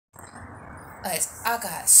Guys, I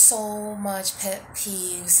got so much pet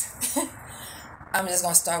peeves. I'm just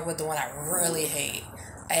gonna start with the one I really hate.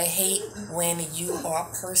 I hate when you are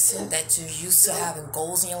a person that you're used to having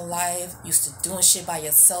goals in your life, used to doing shit by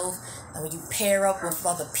yourself, and when you pair up with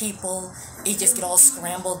other people, it just get all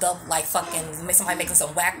scrambled up like fucking somebody making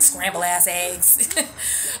some whack scrambled ass eggs.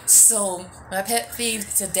 So my pet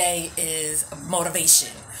peeve today is motivation.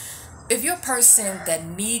 If you're a person that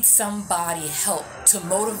needs somebody help to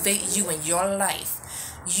motivate you in your life,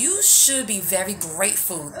 you should be very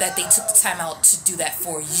grateful that they took the time out to do that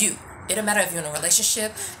for you. It don't matter if you're in a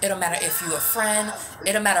relationship, it don't matter if you're a friend,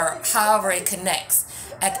 it don't matter however it connects.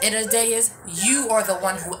 At the end of the day is you are the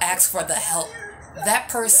one who asked for the help. That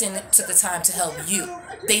person took the time to help you.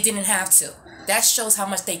 They didn't have to. That shows how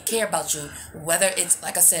much they care about you. Whether it's,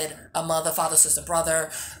 like I said, a mother, father, sister,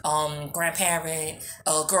 brother, grandparent,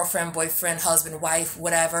 girlfriend, boyfriend, husband, wife,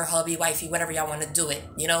 whatever, hubby, wifey, whatever y'all want to do it.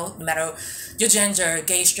 You know, no matter your gender,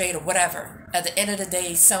 gay, straight, or whatever. At the end of the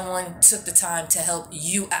day, someone took the time to help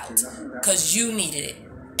you out because you needed it.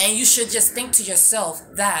 And you should just think to yourself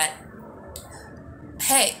that,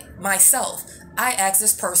 hey, myself, I asked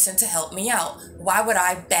this person to help me out. Why would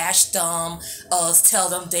I bash them, tell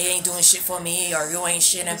them they ain't doing shit for me or you ain't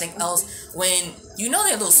shit and everything else when you know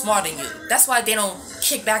they're a little smarter than you? That's why they don't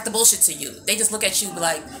kick back the bullshit to you. They just look at you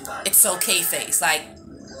like, it's okay face. Like,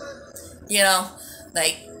 you know,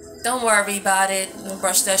 like, don't worry about it.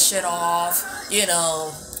 Brush that shit off. You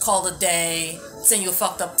know, call it a day. Send you a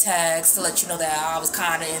fucked up text to let you know that I was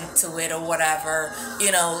kind of into it or whatever.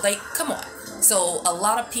 You know, like, come on. So a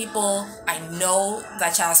lot of people, I know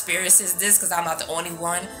that y'all experiences this because I'm not the only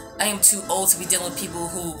one. I am too old to be dealing with people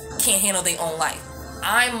who can't handle their own life.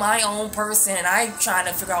 I'm my own person and I'm trying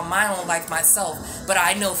to figure out my own life myself. But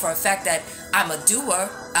I know for a fact that I'm a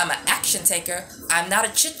doer, I'm an action taker, I'm not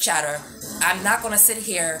a chit-chatter. I'm not going to sit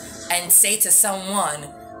here and say to someone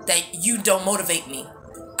that you don't motivate me.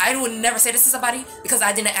 I would never say this to somebody because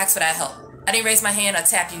I didn't ask for that help. I didn't raise my hand or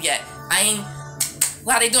tap you yet. I ain't,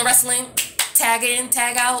 how they doing wrestling? Tag in,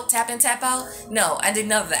 tag out, tap in, tap out. No, I did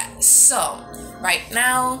none of that. So, right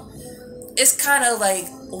now, it's kind of like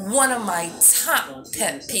one of my top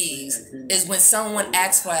pet peeves is when someone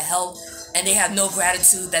asks for help and they have no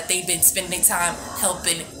gratitude that they've been spending their time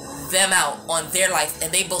helping them out on their life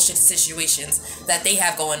and they bullshit situations that they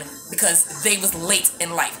have going because they was late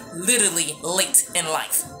in life. Literally late in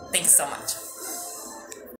life. Thank you so much.